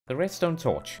The redstone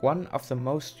torch, one of the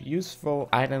most useful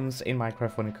items in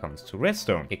Minecraft when it comes to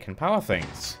redstone. It can power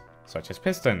things, such as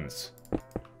pistons,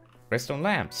 redstone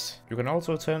lamps. You can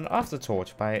also turn off the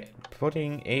torch by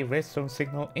putting a redstone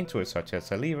signal into it, such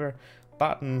as a lever,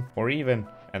 button, or even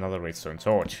another redstone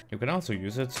torch. You can also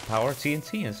use it to power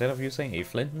TNT instead of using a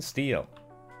flint and steel.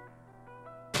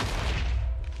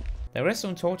 The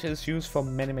redstone torch is used for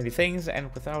many things,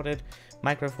 and without it,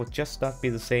 Minecraft would just not be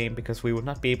the same because we would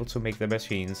not be able to make the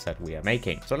machines that we are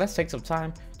making. So let's take some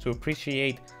time to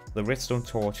appreciate the redstone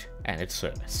torch and its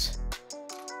service.